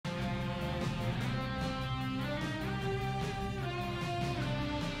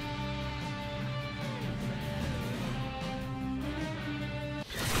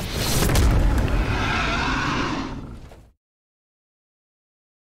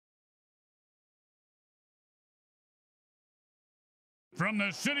From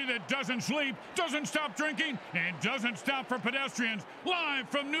the city that doesn't sleep, doesn't stop drinking, and doesn't stop for pedestrians, live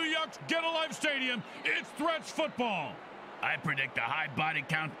from New Yuck's Get a Life Stadium, it's Threats Football. I predict a high body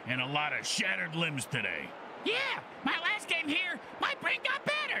count and a lot of shattered limbs today. Yeah, my last game here, my brain got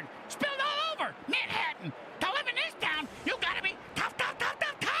battered, spilled all over Manhattan. To live in this town, you gotta be tough, tough, tough,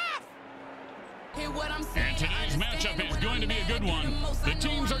 tough, tough. Hear what I'm saying, and today's matchup is going to be a good one. The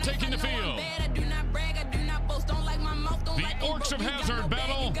teams are taking the field. The Orcs of Hazzard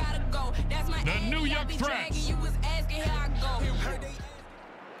battle the New Yuck Threats.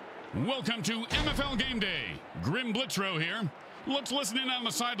 Welcome to MFL Game Day. Grim Blitzrow here. Let's listen in on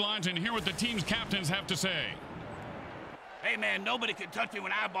the sidelines and hear what the team's captains have to say. Hey, man, nobody can touch me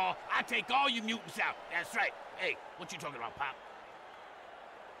when I ball. I take all you mutants out. That's right. Hey, what you talking about, Pop?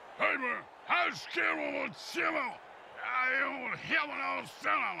 Hey, man, I scared of Simon. I don't have no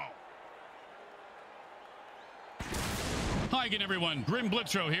son. Hi again, everyone. Grim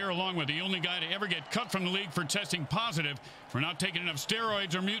Blitzrow here, along with the only guy to ever get cut from the league for testing positive for not taking enough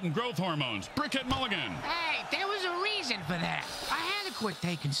steroids or mutant growth hormones. Brickhead Mulligan. Hey, there was a reason for that. I had to quit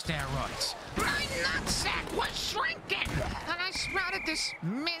taking steroids. My nutsack was shrinking, and I sprouted this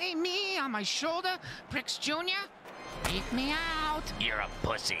mini-me on my shoulder. Pricks Jr., take me out. You're a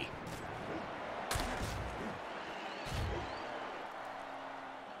pussy.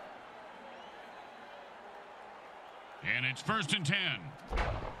 And it's 1st and 10.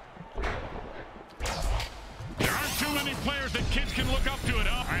 There aren't too many players that kids can look up to it,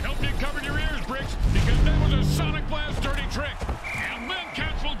 huh? I hope you covered your ears, Bricks, because that was a Sonic Blast dirty trick. And then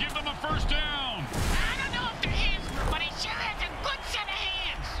Cats will give them a 1st down. I don't know if there is, but he sure has a good set of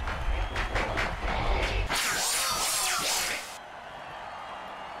hands.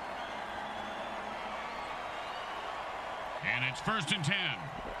 And it's 1st and 10.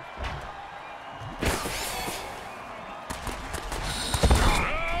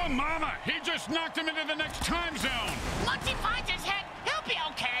 Mama, he just knocked him into the next time zone. Once he finds his head, he'll be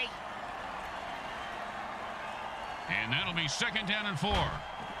okay. And that'll be 2nd down and 4. Oh,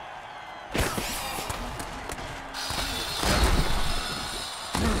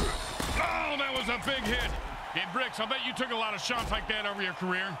 that was a big hit. Hey, Bricks, I bet you took a lot of shots like that over your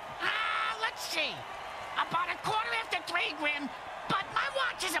career. Let's see. About 3:15, Grim, but my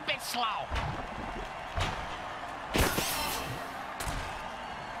watch is a bit slow.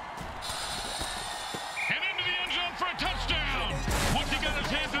 For a touchdown. Once he got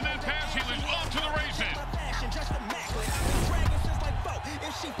his hands on that pass, he was off to the races.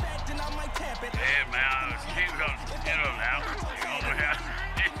 Hey, man, keep going. Get on now. Over here.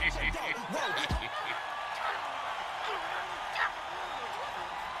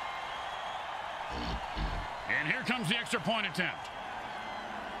 And here comes the extra point attempt.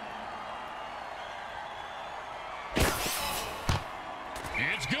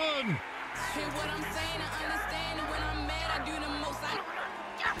 It's good. Hear what I'm saying, I understand, and when I'm mad, I do the most.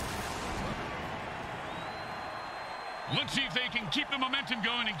 Let's see if they can keep the momentum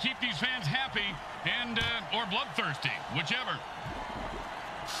going and keep these fans happy and, or bloodthirsty, whichever.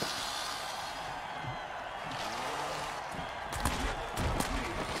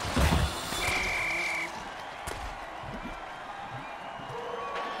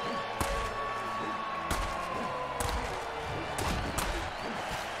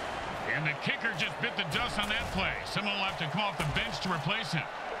 And the kicker just bit the dust on that play. Someone will have to come off the bench to replace him.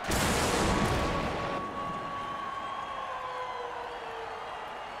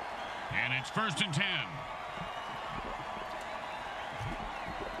 And it's 1st and 10.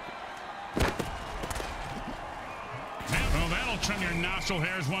 Well, that'll trim your nostril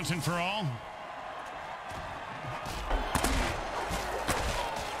hairs once and for all.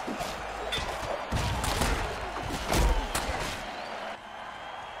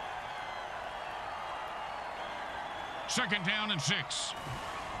 Second down and 6.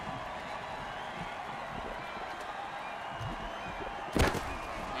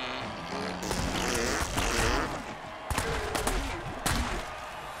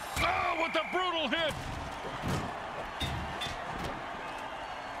 Oh, what a brutal hit!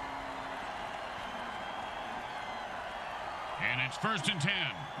 And it's 1st and 10.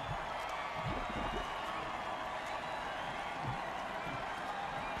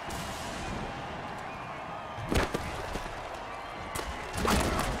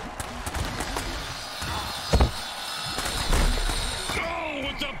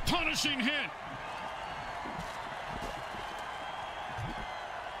 Punishing hit.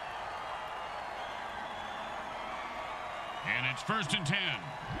 And it's 1st and 10.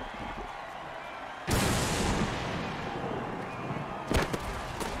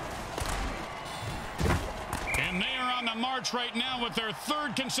 And they are on the a march right now with their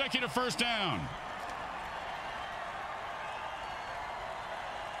third consecutive first down.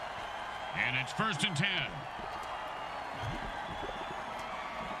 And it's 1st and 10.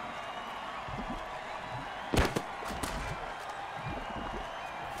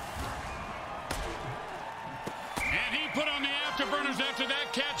 And he put on the afterburners after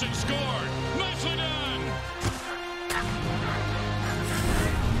that catch and scored. Nicely done.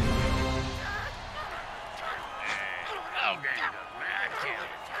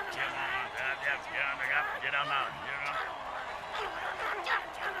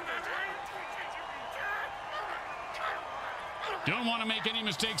 Don't want to make any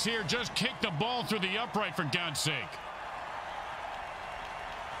mistakes here. Just kick the ball through the upright, for God's sake.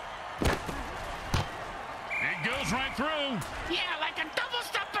 It goes right through. Yeah, like a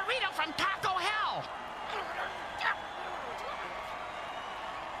double-stuffed burrito from Taco Hell.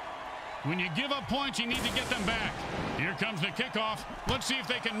 When you give up points, you need to get them back. Here comes the kickoff. Let's see if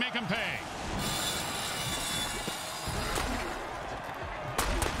they can make them pay.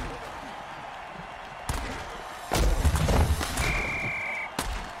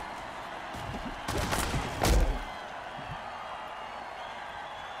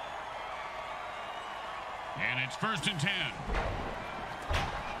 And it's 1st and 10.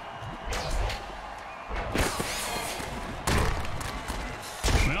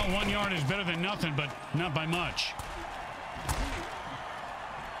 Well, 1 yard is better than nothing, but not by much.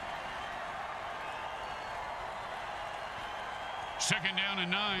 Second down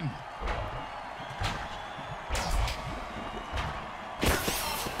and 9.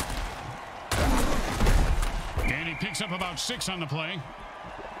 And he picks up about 6 on the play.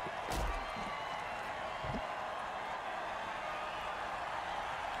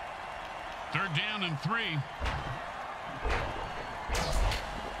 Third down and 3.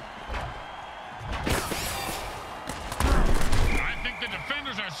 I think the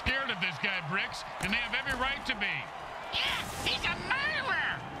defenders are scared of this guy, Bricks, and they have every right to be. Yeah, he's a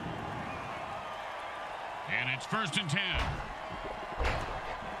murderer. And it's 1st and 10.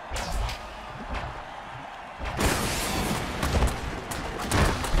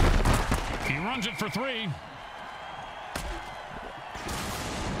 He runs it for 3.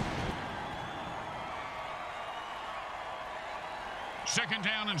 Second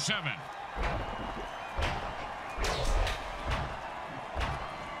down and 7.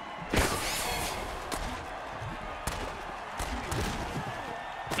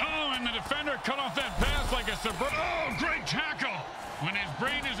 Oh, and the defender cut off that pass like a suburban. Oh, great tackle. When his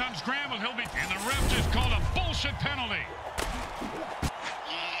brain is unscrambled, he'll be... And the ref just called a bullshit penalty.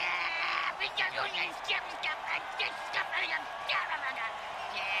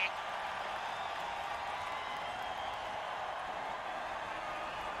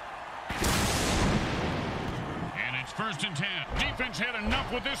 And it's 1st and 10. Defense had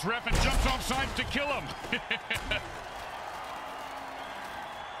enough with this ref and jumps off sides to kill him.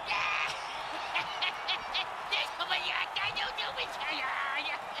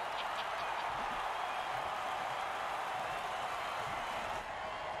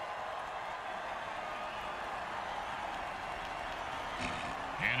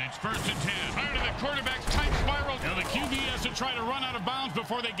 And it's 1st and 10. Prior to the quarterback's tight spiral. Now the QB has to try to run out of bounds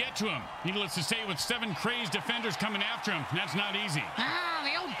before they get to him. Needless to say, with 7 crazed defenders coming after him, that's not easy. Ah,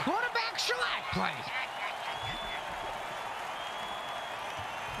 the old quarterback shellac play.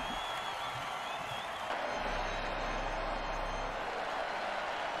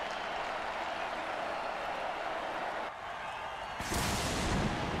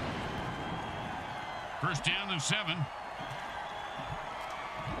 First down and 7.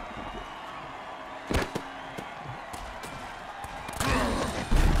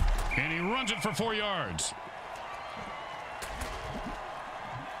 And he runs it for 4 yards.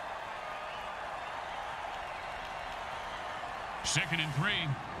 Second and 3.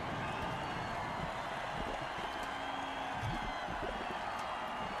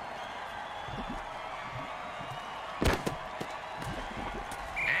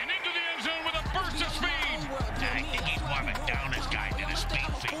 And into the end zone with a burst of speed. I think he's more of a Downers guy than a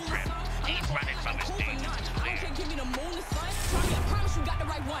speed freak, Trip. He's running from his danger. Give me the moon, the sun. Mommy, I promise you got the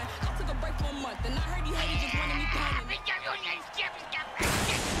right one. I took a break for a month, and I heard he hated just running me down.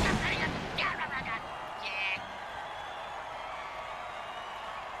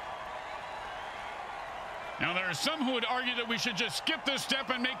 Now, there are some who would argue that we should just skip this step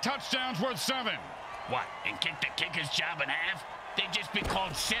and make touchdowns worth 7. What, and kick the kicker's job in half? They'd just be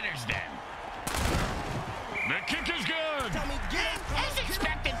called sinners then. The kick is good. As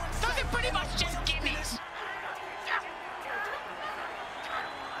expected, those are pretty much just gimmies.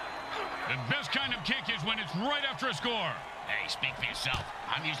 The best kind of kick is when it's right after a score. Hey, speak for yourself.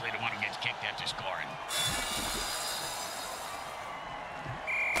 I'm usually the one who gets kicked after scoring.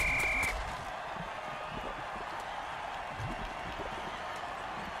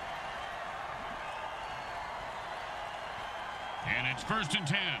 And it's 1st and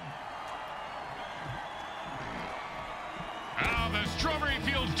 10. Ah, the Strawberry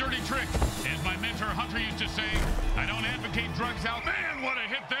Fields dirty trick. As my mentor Hunter used to say, I don't advocate drugs out. Man, what a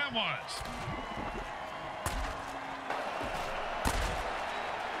hit that was.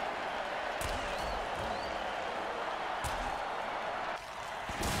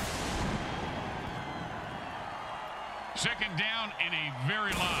 Second down and a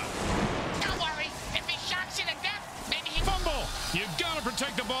very lot. Don't worry. If he shocks you to death, maybe he... Fumble! You gotta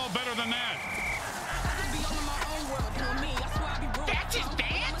protect the ball better than that. That's his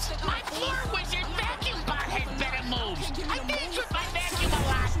dance? My floor wizard vacuum bot has better moves. I dance with my vacuum a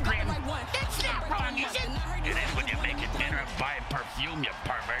lot, Grim. That's not wrong, is it? It is when you make it dinner and buy perfume, you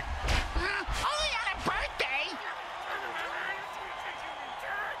pervert. Only on a birthday.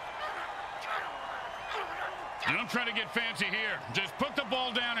 Don't try to get fancy here. Just put the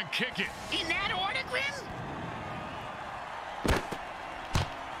ball down and kick it. In that order, Grim?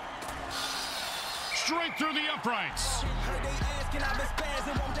 Straight through the uprights.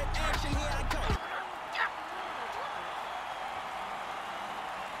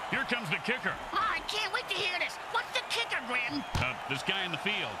 Here comes the kicker. Oh, I can't wait to hear this. What's the kicker, Grim? This guy in the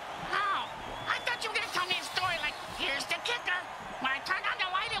field. Oh, I thought you were going to tell me a story like, here's the kicker. When I turned on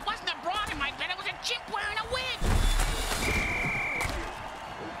the light, it wasn't a broad in my bed. It was a chimp wearing a wig.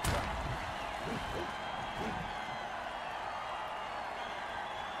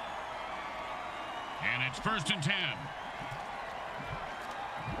 And it's 1st and 10.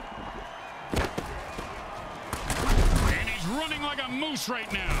 And he's running like a moose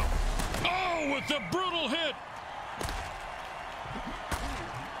right now. Oh, with the brutal hit.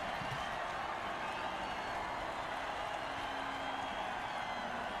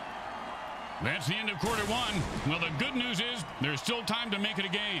 That's the end of quarter one. Well, the good news is there's still time to make it a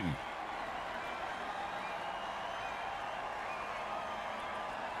game.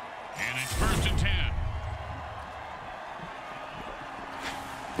 And it's 1st and 10.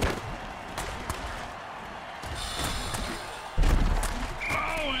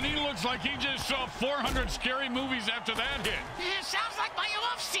 Oh, and he looks like he just saw 400 scary movies after that hit. Yeah, sounds like my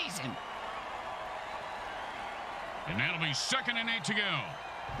off season. And that'll be 2nd and 8 to go.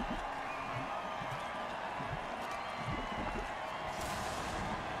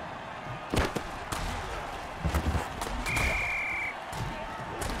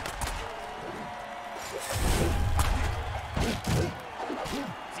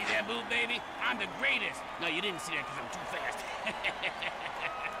 See that move, baby? I'm the greatest. No, you didn't see that because I'm too fast.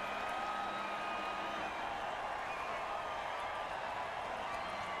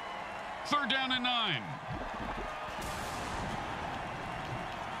 3rd down and 9.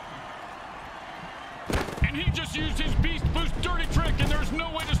 And he just used his Beast Boost dirty trick, and there's no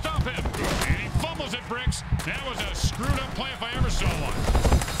way to stop him. And he fumbles it, Bricks. That was a screwed-up play if I ever saw one.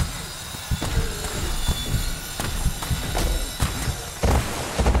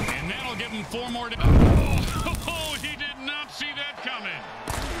 And that'll give him 4 more. Oh, he did not see that coming.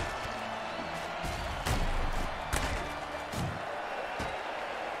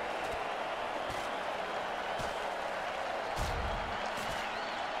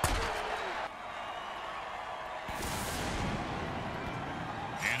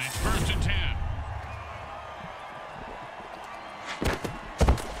 And it's 1st and 10.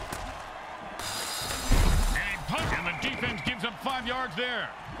 And he punts, and the defense gives up 5 yards there.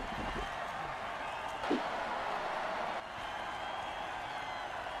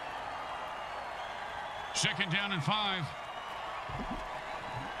 Second down and 5.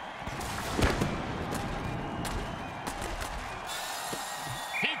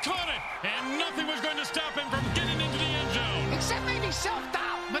 He caught it, and nothing was going to stop him from getting into the end zone. Except maybe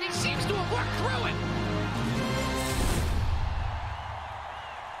self-doubt, but he seems to have worked through it.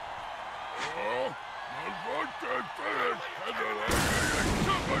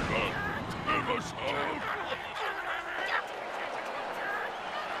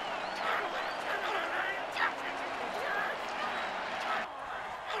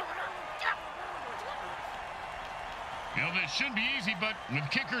 You know, this should be easy, but with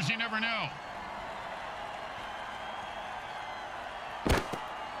kickers, you never know.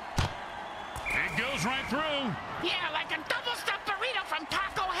 It goes right through. Yeah, like a double-stuffed burrito from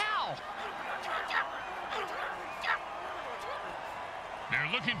Taco Hell. They're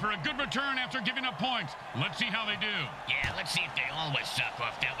looking looking for a good return after giving up points. Let's see how they do. Yeah, let's see if they always suck or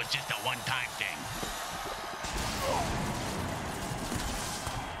if that was just a one-time thing.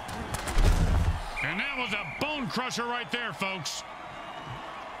 And that was a bone crusher right there, folks.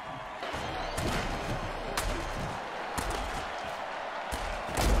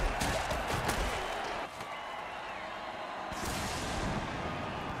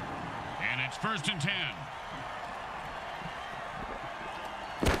 And it's 1st and 10.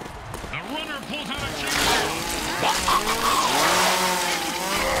 The runner pulls out a kick.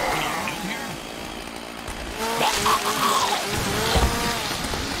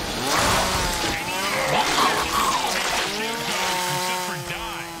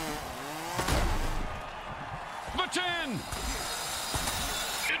 The 10.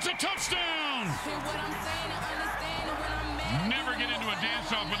 It's a touchdown. Never get into a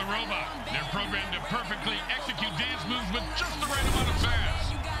dance-off with a robot. They're programmed to perfectly execute dance moves with just the right amount of sass.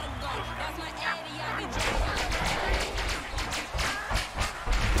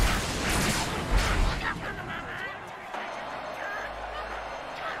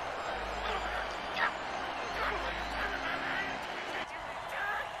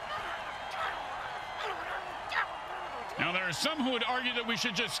 Now, there are some who would argue that we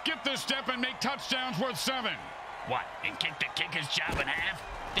should just skip this step and make touchdowns worth 7. What, and kick the kicker's job in half?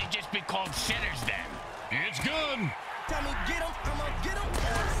 They'd just be called sinners then. It's good. Tell me get him, I'ma get him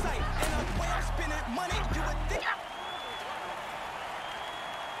on sight. And the way I'm spending money, you would think.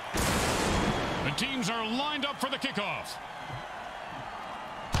 The teams are lined up for the kickoff.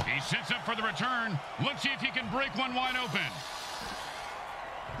 He sets up for the return. Let's see if he can break one wide open.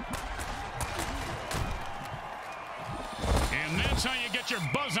 And that's how you get your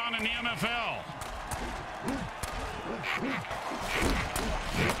buzz on in the MFL.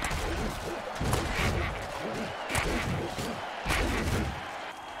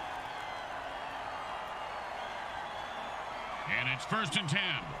 And it's 1st and 10.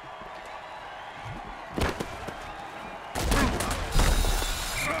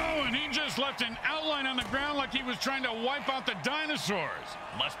 Oh, and he just left an outline on the ground like he was trying to wipe out the dinosaurs.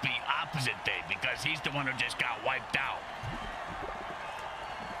 Must be opposite day because he's the one who just got wiped out.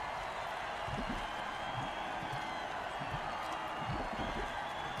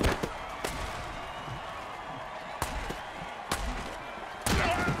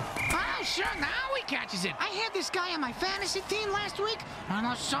 Sure, now he catches it. I had this guy on my fantasy team last week. I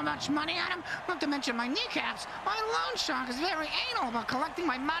lost so much money on him, not to mention my kneecaps. My loan shark is very anal about collecting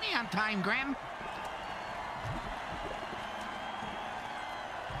my money on time, Graham.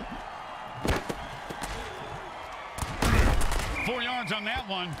 Four yards on that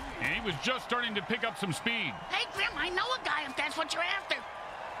one, and he was just starting to pick up some speed. Hey, Grim, I know a guy if that's what you're after.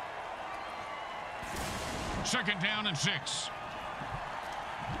 2nd down and 6.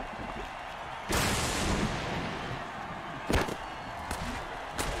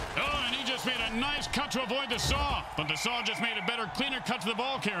 Oh, and he just made a nice cut to avoid the saw, but the saw just made a better, cleaner cut to the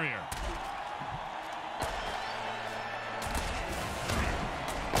ball carrier.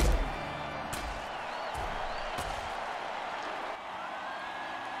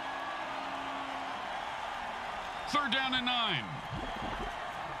 Third down and 9.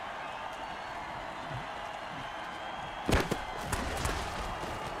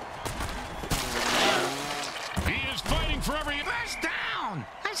 He is fighting for every... First down!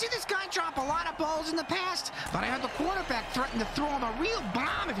 I've seen this guy drop a lot of balls in the past, but I heard the quarterback threaten to throw him a real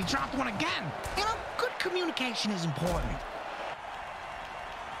bomb if he dropped one again. You know, good communication is important.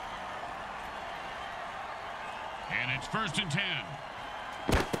 And it's 1st and 10.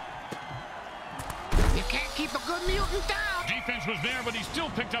 You can't keep a good mutant down. Defense was there, but he still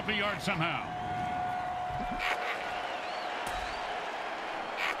picked up a yard somehow.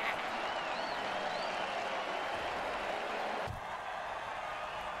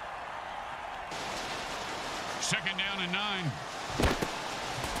 Second down and 9.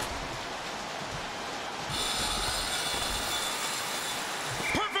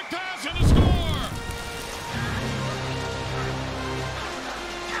 Perfect pass and a score!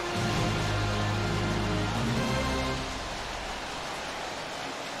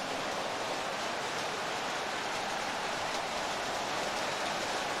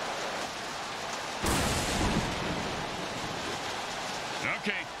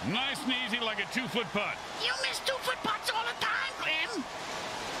 Okay, nice and easy like a 2-foot putt. You miss 2-foot putts all the time, Grim.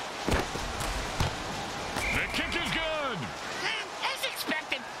 The kick is good. As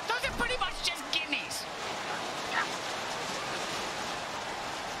expected, those are pretty much just gimmies.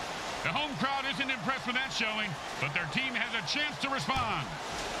 The home crowd isn't impressed with that showing, but their team has a chance to respond.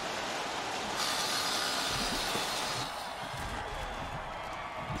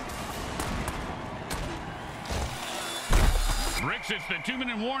 Bricks, it's the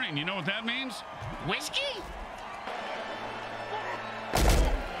 2-minute warning. You know what that means? Whiskey?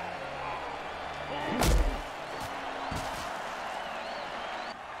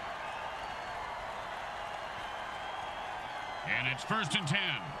 And it's 1st and 10.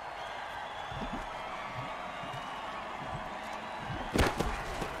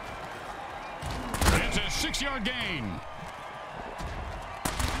 It's a 6-yard gain.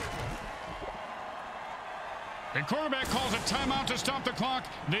 The quarterback calls a timeout to stop the clock.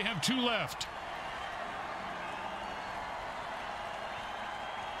 They have 2 left.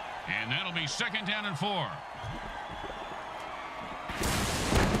 And that'll be 2nd down and 4.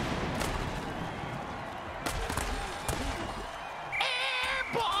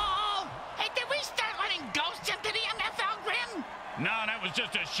 No, that was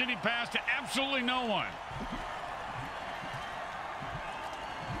just a shitty pass to absolutely no one.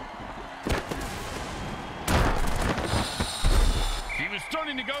 He was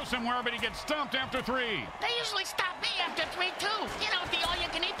starting to go somewhere, but he gets stumped after 3. They usually stop me after 3, too. You know, the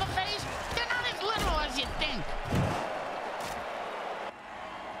all-you-can-eat buffets, they're not as little as you think.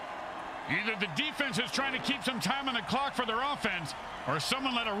 Either the defense is trying to keep some time on the clock for their offense, or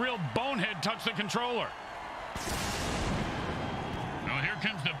someone let a real bonehead touch the controller. Well, here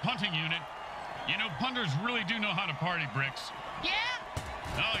comes the punting unit. You know, punters really do know how to party, Bricks. Yeah?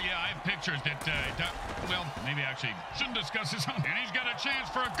 Oh, yeah, I have pictures that, well, maybe actually shouldn't discuss this on. And he's got a chance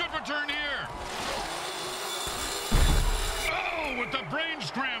for a good return here. Oh, with the brain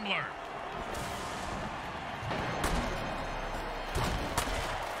scrambler.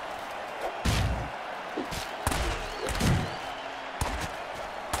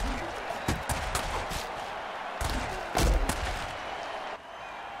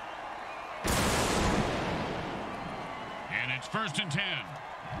 And it's 1st and 10.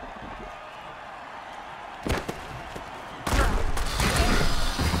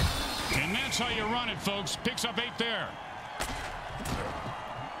 And that's how you run it, folks. Picks up 8 there.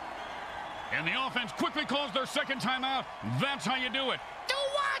 And the offense quickly calls their 2nd timeout. That's how you do it. Do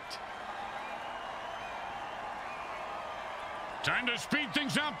what? Time to speed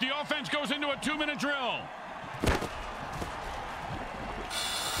things up. The offense goes into a 2-minute drill.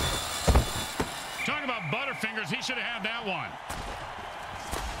 Talk about Butterfingers. He should have had that one.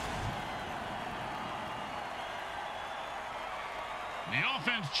 The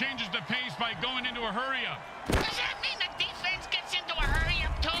offense changes the pace by going into a hurry-up. Does that mean the defense gets into a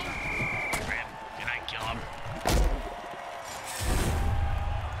hurry-up, too? Grim, did I kill him?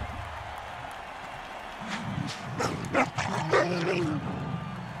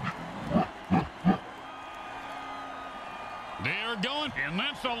 They are going, and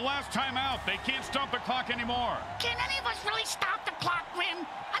that's the last time out. They can't stop the clock anymore. Can any of us really stop the clock, Grim?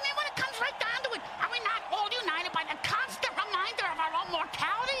 I mean, when it comes right down to it, are we not all united by the constant reminder of our own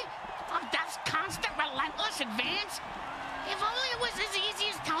mortality? Of Death's constant, relentless advance? If only it was as easy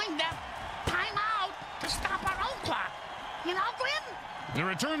as telling them, time out, to stop our own clock. You know, Grim? The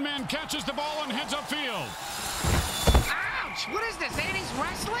return man catches the ball and heads upfield. Ouch! What is this, 80s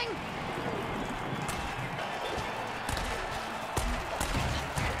wrestling?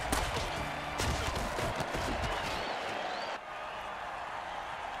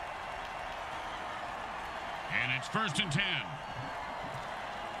 And it's 1st and 10.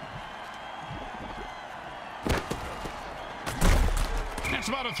 That's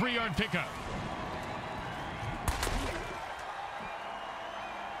about a 3-yard pickup.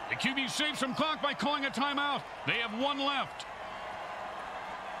 The QB saves some clock by calling a timeout. They have 1 left.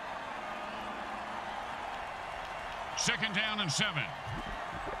 2nd down and 7.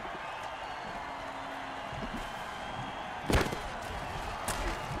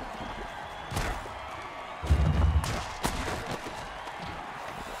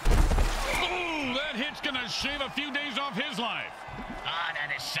 Gonna shave a few days off his life. Ah,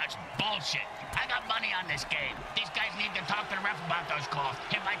 that is such bullshit. I got money on this game. These guys need to talk to the ref about those calls.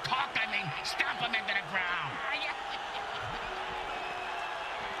 And by talk, I mean stomp them into the ground.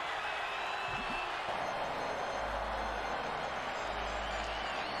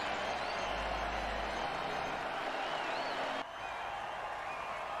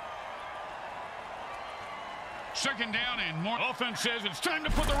 Second down and more. Offense says it's time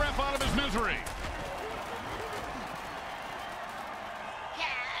to put the ref out of his misery.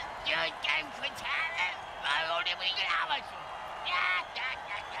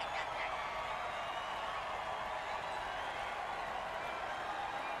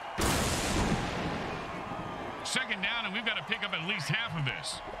 Second down, and we've got to pick up at least half of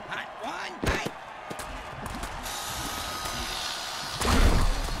this.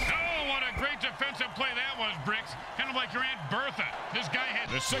 Oh, what a great defense. defensive play that was, Bricks. Kind of like your Aunt Bertha. This guy had...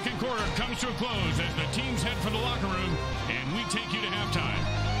 The second quarter comes to a close as the teams head for the locker room, and we take you to halftime.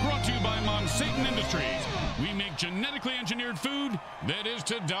 Brought to you by Monsatan Industries. We make genetically engineered food that is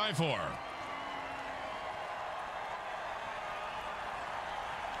to die for.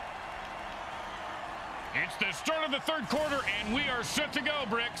 It's the start of the third quarter, and we are set to go,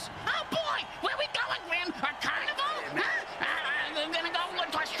 Bricks. Oh, boy! Where we going, Grim? A carnival? Huh? We're gonna go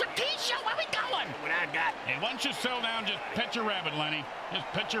to a striptease show? Where we going? What I got? Hey, why don't you settle down, just pet your rabbit, Lenny. Just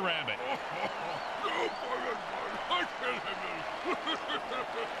pet your rabbit.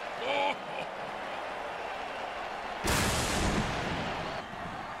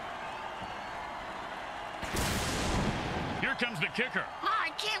 Here comes the kicker. Oh, I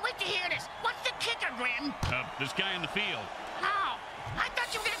can't wait to hear this. What's the kicker, Grim? This guy in the field. Oh, I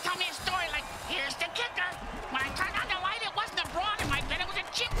thought you were gonna tell me a story like, here's the kicker. When I turned on the light, it wasn't a broad in my bed. It was a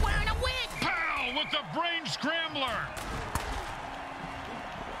chick wearing a wig. Pow! With the brain scrambler.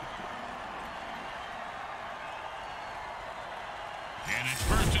 And it's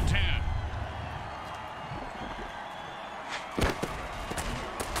 1st and 10.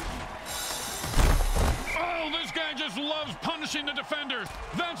 Oh, this guy just loves punishing the defenders.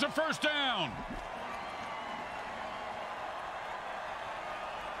 That's a first down.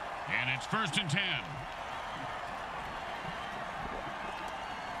 And it's 1st and 10.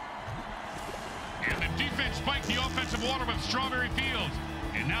 And the defense spiked the offensive water with Strawberry Fields.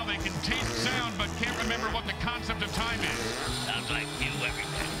 And now they can taste sound but can't remember what the concept of time is. Sounds like you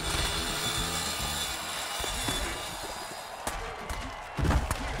everything.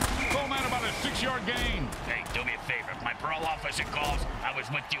 Bowman about a 6-yard gain. Hey, do me a favor. If my parole officer calls, I was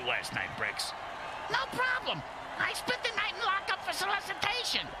with you last night, Bricks. No problem. I spent the night in lockup for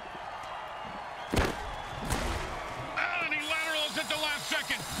solicitation. And he laterals at the last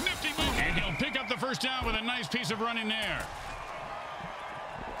second. Nifty move. And he'll pick up the first down with a nice piece of running there.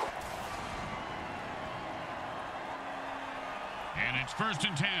 And it's 1st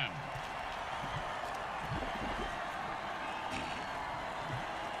and 10.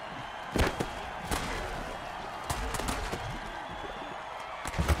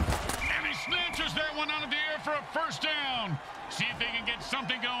 And he snatches that one out of the air for a first down. See if they can get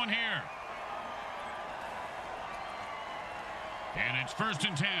something going here. And it's 1st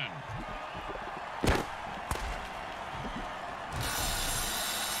and 10.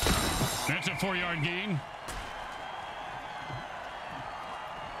 That's a 4-yard gain.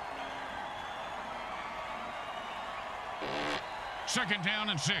 Second down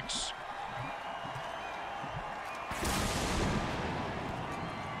and 6.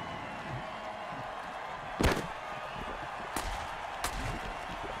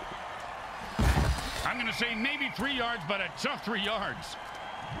 I'm going to say maybe 3 yards, but a tough 3 yards.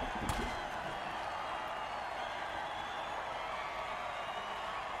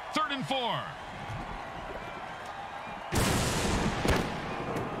 Third and 4.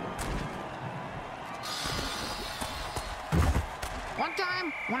 One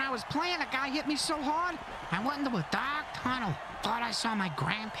time, when I was playing, a guy hit me so hard, I went into a dark tunnel. Thought I saw my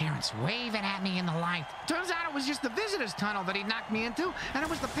grandparents waving at me in the light. Turns out it was just the visitor's tunnel that he knocked me into, and it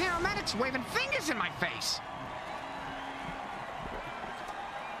was the paramedics waving fingers in my face.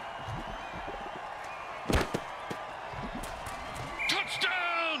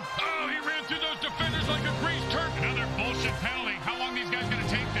 Touchdown! Oh, he ran through those defenders like a greased turkey. Another bullshit penalty. How long are these guys going to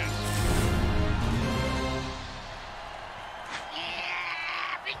take this?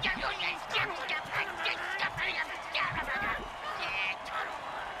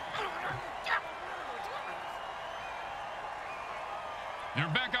 They're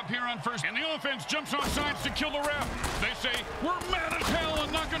back up here on first, and the offense jumps off sides to kill the ref. They say, we're mad as hell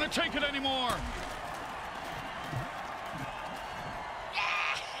and not going to take it anymore.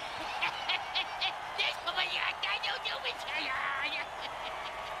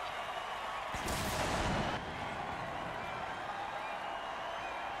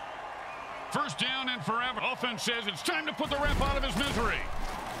 First down and forever. Offense says it's time to put the ref out of his misery.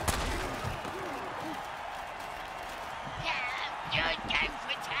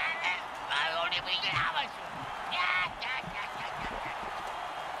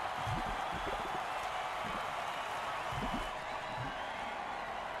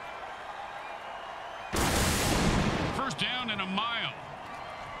 First down and a mile.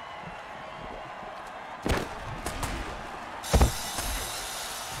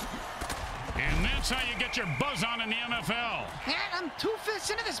 And that's how you get your buzz on in the MFL. And I'm 2/5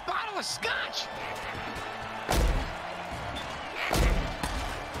 into this bottle of scotch.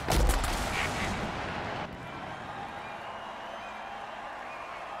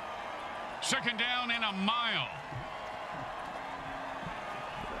 Second a mile.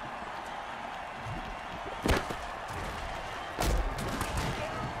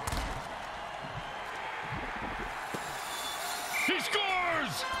 He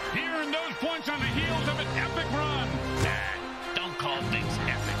scores! He earned those points on the heels of an epic run. Nah, don't call things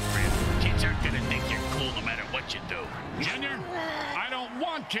epic, friend. Kids aren't gonna think you're cool no matter what you do. Junior, I don't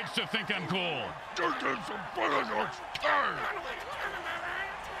want kids to think I'm cool.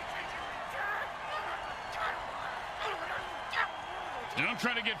 Don't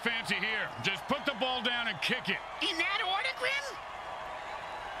try to get fancy here. Just put the ball down and kick it. In that order, Grim?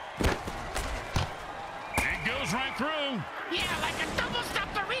 It goes right through. Yeah, like a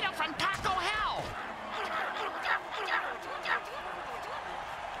double-stuffed burrito from Taco Hell.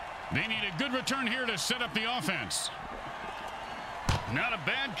 They need a good return here to set up the offense. Not a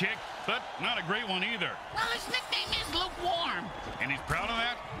bad kick, but not a great one either. Well, his nickname is Lukewarm. And he's proud of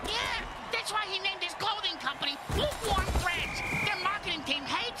that? Yeah, that's why he named his clothing company Lukewarm Threads. Their marketing team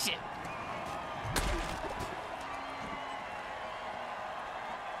hates it.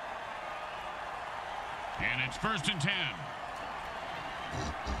 And it's 1st and 10.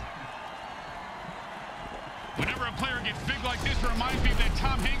 Whenever a player gets big like this, it reminds me of that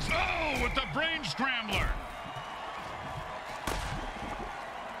Tom Hanks, with the brain scrambler.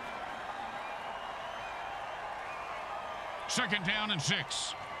 Second down and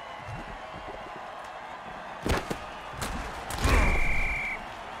 6.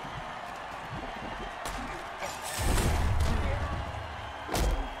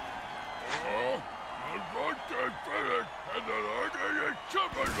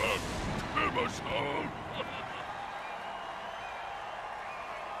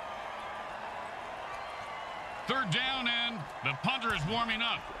 Third down, and the punter is warming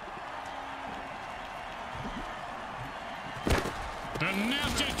up. The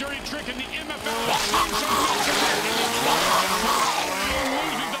nastiest dirty trick in the MFL.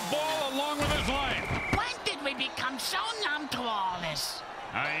 Losing the ball along with his life. When did we become so numb to all this?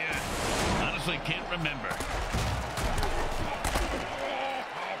 I honestly can't remember.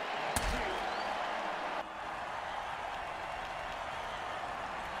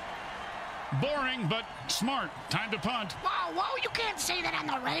 Boring, but smart. Time to punt. Whoa, whoa, you can't say that on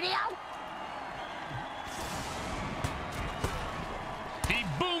the radio. He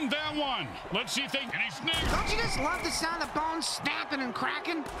boomed that one. Let's see if they... And he sneaks. Don't you just love the sound of bones snapping and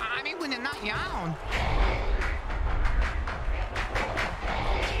cracking? I mean, when they're not your own.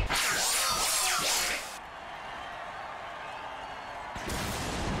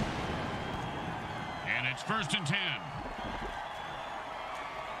 And it's 1st and 10.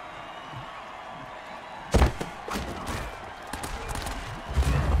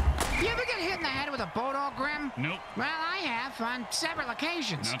 You ever get hit in the head with a boat, Grim? Nope. Well, I have on several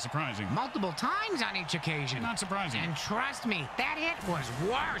occasions. Not surprising. Multiple times on each occasion. Not surprising. And trust me, that hit was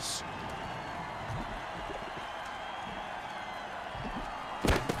worse.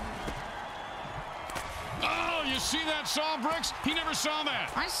 Oh, you see that saw, Bricks? He never saw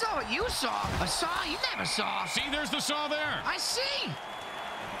that. I saw what you saw. A saw you never saw. See, there's the saw there. I see.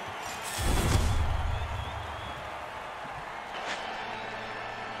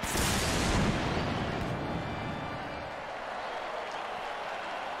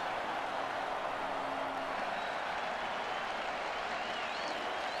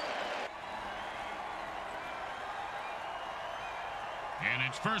 And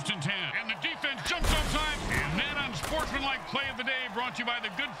it's 1st and 10. And the defense jumps on time. And that unsportsmanlike play of the day brought to you by the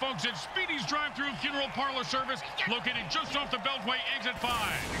good folks at Speedy's Drive-Thru Funeral Parlor Service, located just off the Beltway, exit 5.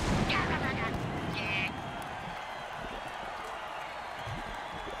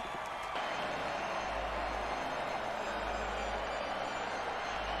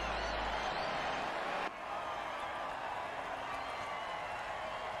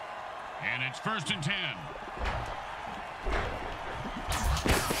 And it's 1st and 10.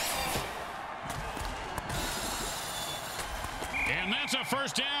 And that's a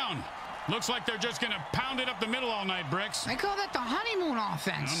first down. Looks like they're just going to pound it up the middle all night, Bricks. They call that the honeymoon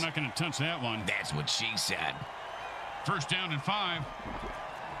offense. I'm not going to touch that one. That's what she said. 1st down and 5.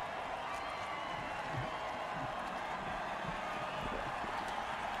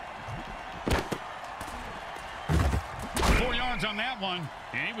 On that one,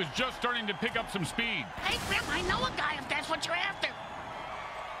 and he was just starting to pick up some speed. Hey, Grim, I know a guy if that's what you're after.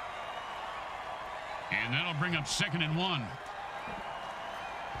 And that'll bring up 2nd and 1.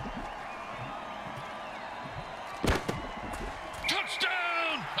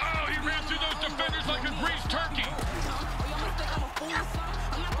 Touchdown! Oh, he ran through those defenders like a greased turkey. I'm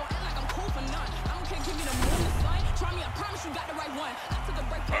not gonna act like I'm cool for none. I don't care, give me the moon, the sun. Try me, I promise you got the right one. I took a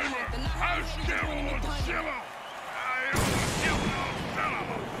break for a month, and I heard he had you in the dungeon.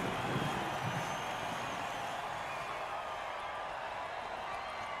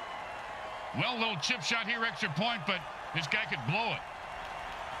 Well, little chip shot here, extra point, but this guy could blow it.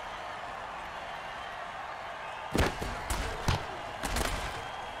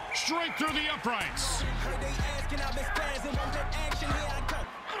 Straight through the uprights.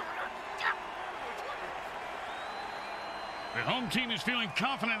 The home team is feeling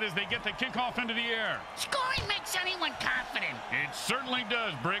confident as they get the kickoff into the air. Scoring makes anyone confident. It certainly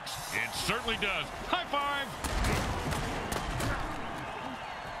does, Bricks. It certainly does. High five.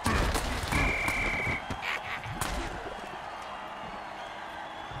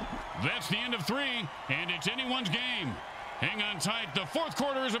 That's the end of 3, and it's anyone's game. Hang on tight. The fourth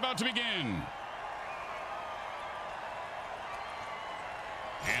quarter is about to begin.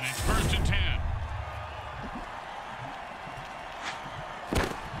 And it's 1st and 10.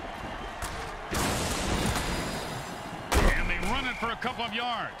 And they run it for a couple of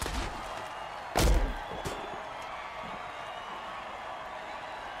yards.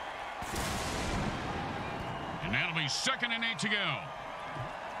 And that'll be 2nd and 8 to go.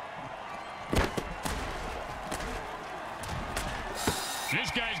 This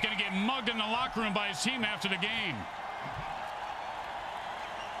guy's going to get mugged in the locker room by his team after the game.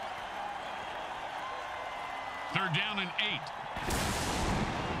 3rd down and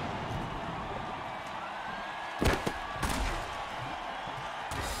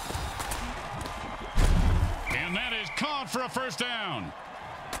 8. And that is caught for a 1st down.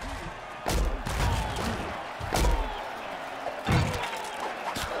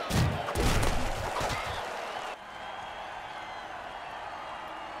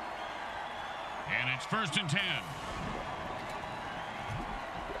 And it's 1st and 10.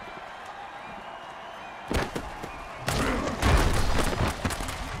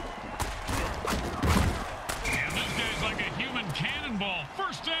 And this guy's like a human cannonball.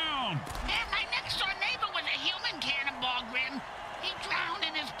 1st down. And my next door neighbor was a human cannonball, Grim. He drowned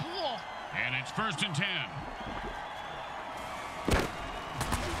in his pool. And it's 1st and 10.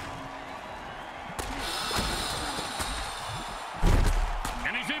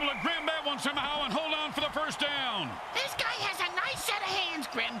 And he's able to grab that one somehow and hold on for the 1st down. This guy has a nice set of hands,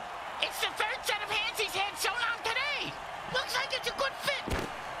 Grim. It's the 3rd set of hands he's had so long today. Looks like it's a good fit.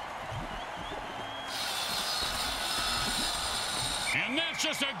 And that's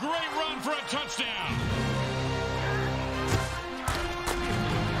just a great run for a touchdown.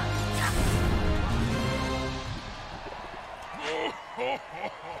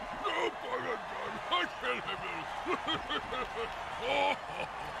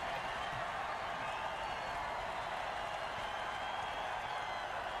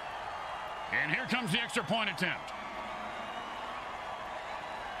 And here comes the extra point attempt.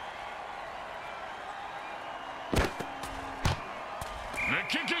 The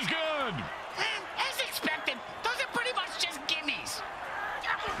kick is good. As expected, those are pretty much just gimmies.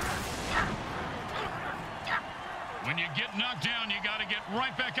 When you get knocked down, you got to get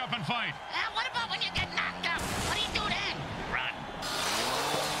right back up and fight. What about when you get knocked out? What do you do then? Run.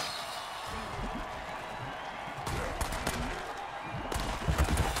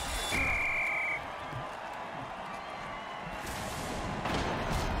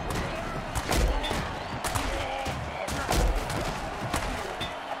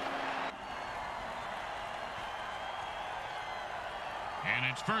 And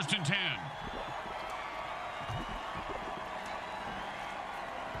it's 1st and 10.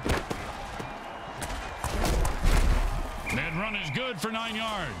 That run is good for 9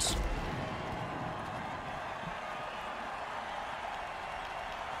 yards.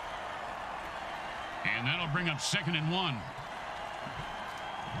 And that'll bring up 2nd and 1.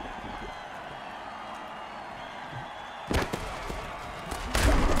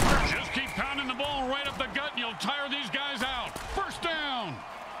 Just keep pounding the ball right up the gut and you'll tire these guys out. 1st down.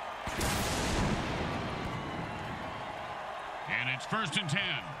 And it's 1st and 10.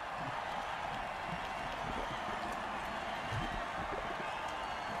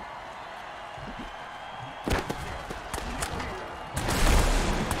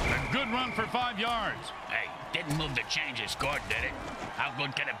 A good run for 5 yards. Hey, didn't move the change and scored, did it? How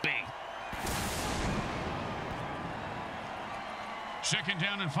good can it be? 2nd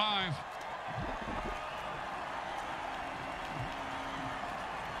down and 5.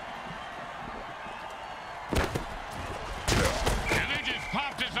 And they just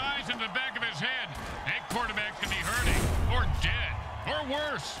popped his eyes in the back of his head. That quarterback could be hurting, or dead, or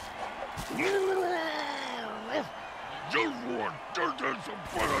worse. Just want to get some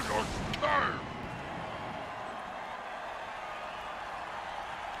fun on your time.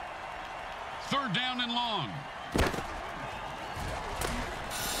 3rd down and long.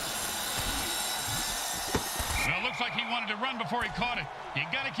 Well, it looks like he wanted to run before he caught it. You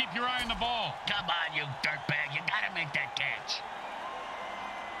got to keep your eye on the ball. Come on, you dirtbag. You got to make that catch.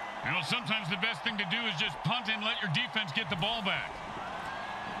 You know, sometimes the best thing to do is just punt and let your defense get the ball back.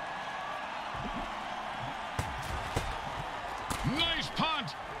 Nice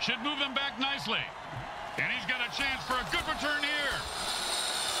punt. Should move them back nicely. And he's got a chance for a good return here.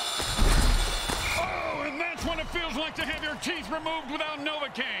 Oh, and that's when it feels like to have your teeth removed without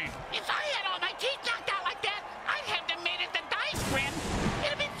Novocaine. If I had all my teeth knocked out like that, I'd have them made at the dice grin.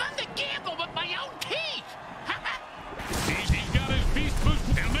 It'd be fun to gamble with my own teeth. He's got his beast boost,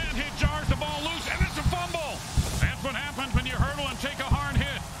 and that hit jars the ball loose, and it's a fumble. That's what happens when you hurdle and take a hard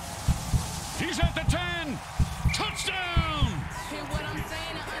hit. He's at the 10. Touchdown! Hear what I'm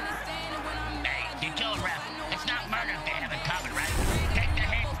saying and understand when I'm mad. You killed ref. It's not murder if they have it covered, right? Take the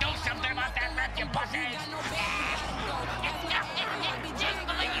hit. Do something about that ref, you pussies.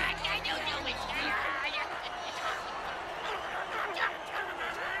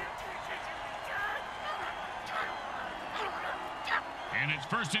 And it's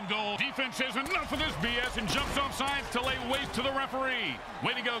 1st and goal. Defense says enough of this BS and jumps off sides to lay waste to the referee.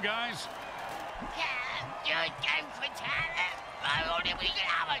 Way to go, guys.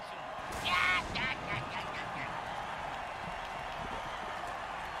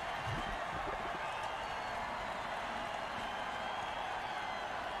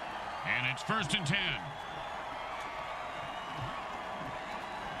 And it's 1st and 10.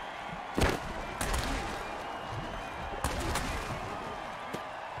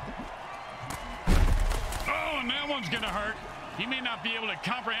 Oh, and that one's going to hurt. He may not be able to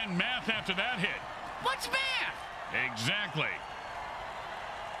comprehend math after that hit. What's math? Exactly.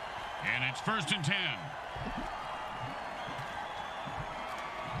 And it's 1st and 10.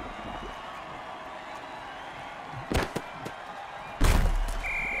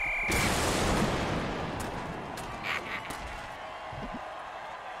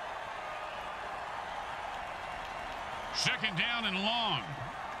 Second down and long.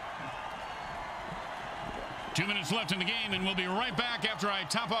 2 minutes left in the game, and we'll be right back after I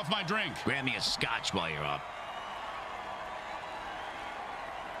top off my drink. Grab me a scotch while you're up.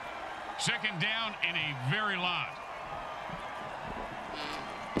 Second down and a very lot.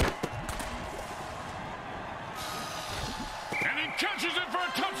 And he catches it for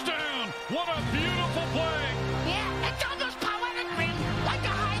a touchdown. What a beautiful play. Yeah, it's almost poetic, Grim, like a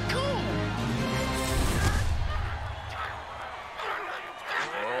haiku.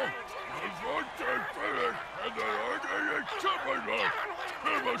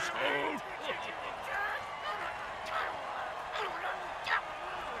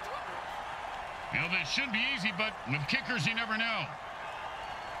 You know, this should be easy, but with kickers, you never know.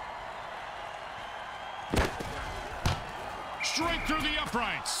 Straight through the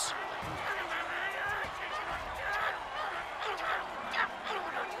uprights.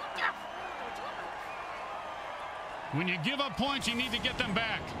 When you give up points, you need to get them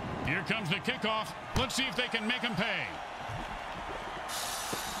back. Here comes the kickoff. Let's see if they can make them pay.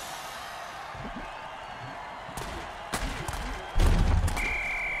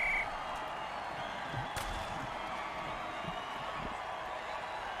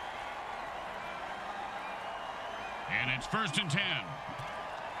 And it's 1st and 10.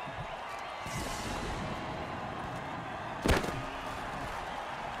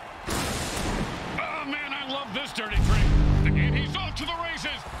 Oh, man, I love this dirty trick. And he's off to the races.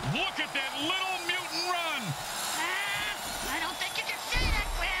 Look at that little mutant run. I don't think you can say that,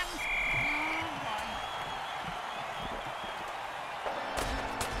 Grim.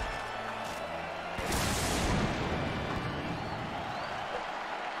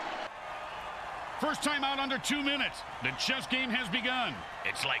 First time out under 2 minutes. The chess game has begun.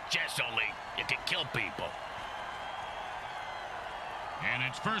 It's like chess, only you can kill people. And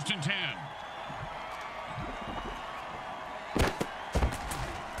it's 1st and 10.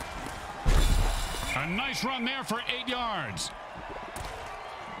 A nice run there for 8 yards.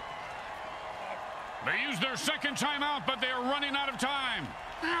 They used their second timeout, but they're running out of time.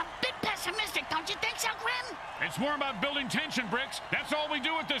 A bit pessimistic, don't you think so, Grim? It's more about building tension, Bricks. That's all we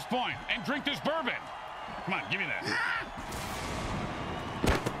do at this point. And drink this bourbon. Come on, give me that.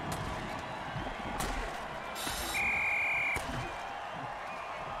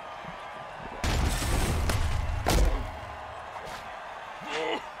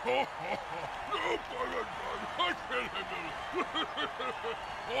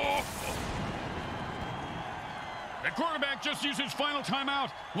 The quarterback just used his final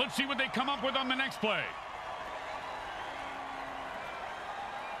timeout. Let's see what they come up with on the next play.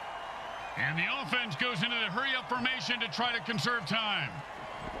 And the offense goes into the hurry-up formation to try to conserve time.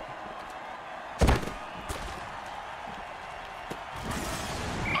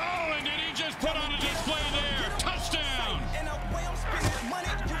 Oh, and did he just put on a display there? Touchdown! And the way I'm spending money,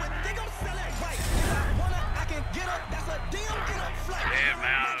 you would think I'm selling right. If I wanna, I can get up. That's a deal in a flight. Hey,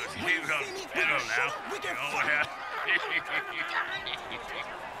 man, here we go. Hello now. We can Over here.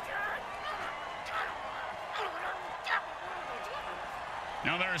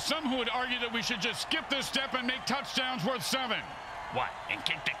 Now, there are some who would argue that we should just skip this step and make touchdowns worth 7. What, and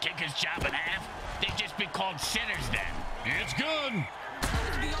kick the kicker's job in half? They'd just be called sinners then. It's good. I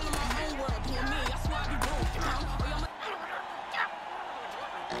just be all in my own world doing me. That's why I be broke.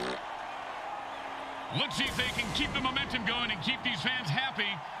 Let's see if they can keep the momentum going and keep these fans happy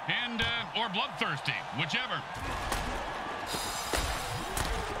and or bloodthirsty, whichever.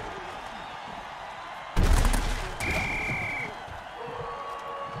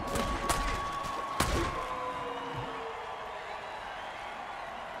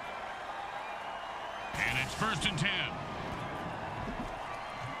 And it's 1st and 10.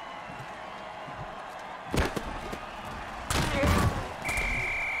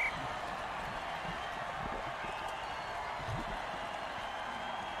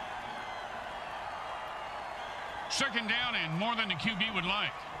 Second down and more than the QB would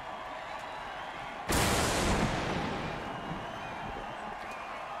like.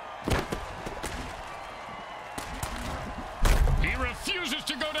 He refuses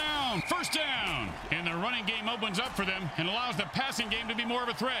to go down. 1st down. And the running game opens up for them and allows the passing game to be more of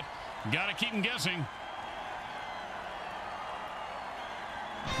a threat. Got to keep them guessing.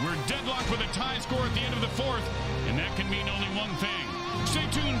 We're deadlocked with a tie score at the end of the 4th, and that can mean only one thing. Stay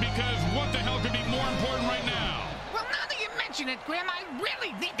tuned because what the hell could be more important right now? Well, now that you mention it, Grim, I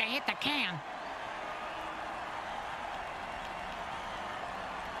really need to hit the can.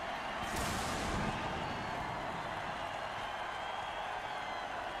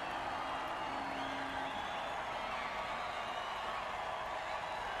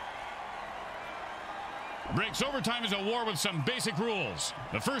 Breaks overtime is a war with some basic rules.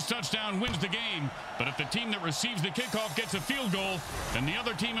 The first touchdown wins the game, but if the team that receives the kickoff gets a field goal, then the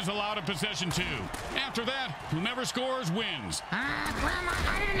other team is allowed a possession too. After that, whomever scores wins. Grim,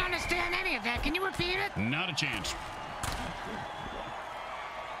 I didn't understand any of that. Can you repeat it? Not a chance.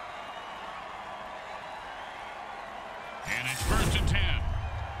 And it's 1st and 10.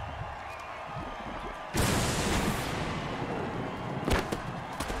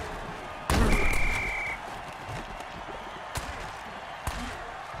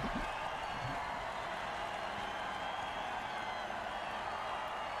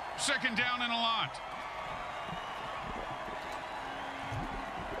 Second down and a lot.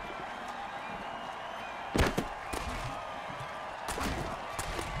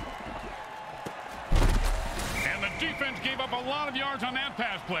 And the defense gave up a lot of yards on that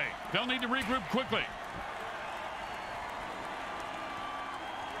pass play. They'll need to regroup quickly.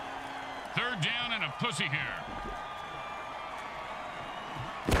 3rd down and a pussy here.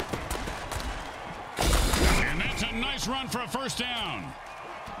 And that's a nice run for a 1st down.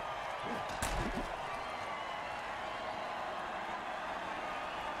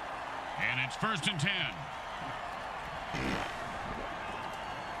 And it's 1st and 10.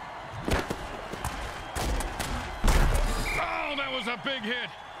 Oh, that was a big hit.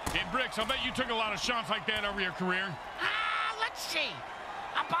 Hey, Bricks, I'll bet you took a lot of shots like that over your career. Let's see.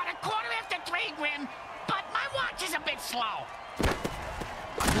 About 3:15, Grim, but my watch is a bit slow.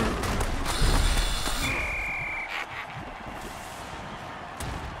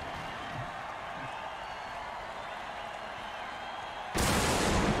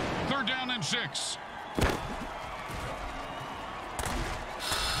 Down and 6.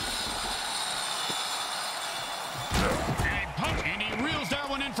 And he reels that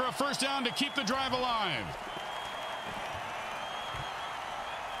one in for a 1st down to keep the drive alive.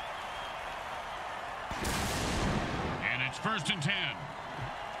 And it's 1st and 10.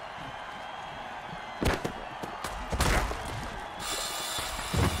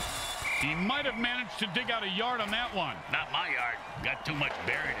 He might have managed to dig out a yard on that one. Not my yard. Got too much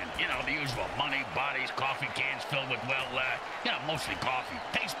buried in, the usual money, bodies, coffee cans filled with, mostly coffee.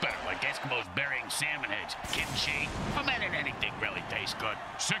 Tastes better, like Eskimos burying salmon heads. Kimchi. Fermented anything really tastes good.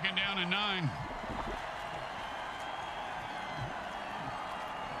 2nd down and 9.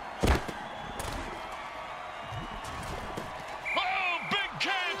 Oh, big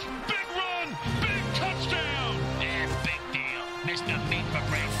catch, big run, big touchdown. Yeah, big deal. Missed the meat for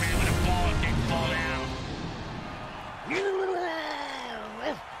break man with a ball and didn't fall down.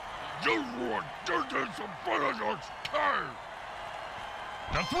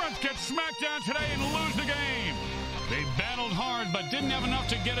 The Threats get smacked down today and lose the game. They battled hard, but didn't have enough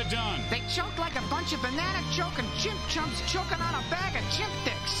to get it done. They choked like a bunch of banana-choking chimp chumps choking on a bag of chimp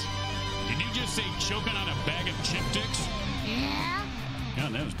dicks. Did you just say choking on a bag of chimp dicks? Yeah?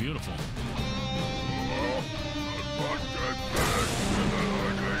 God, that was beautiful.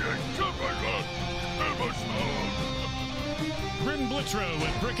 Grim Blitzrow with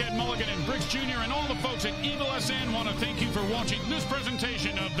Brickhead Mulligan and Bricks Jr. and all the folks at Eagle SN want to thank you for watching this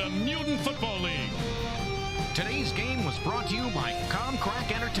presentation of the Mutant Football League. Today's game was brought to you by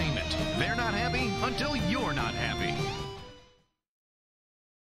Comcrack Entertainment. They're not happy until you're not happy.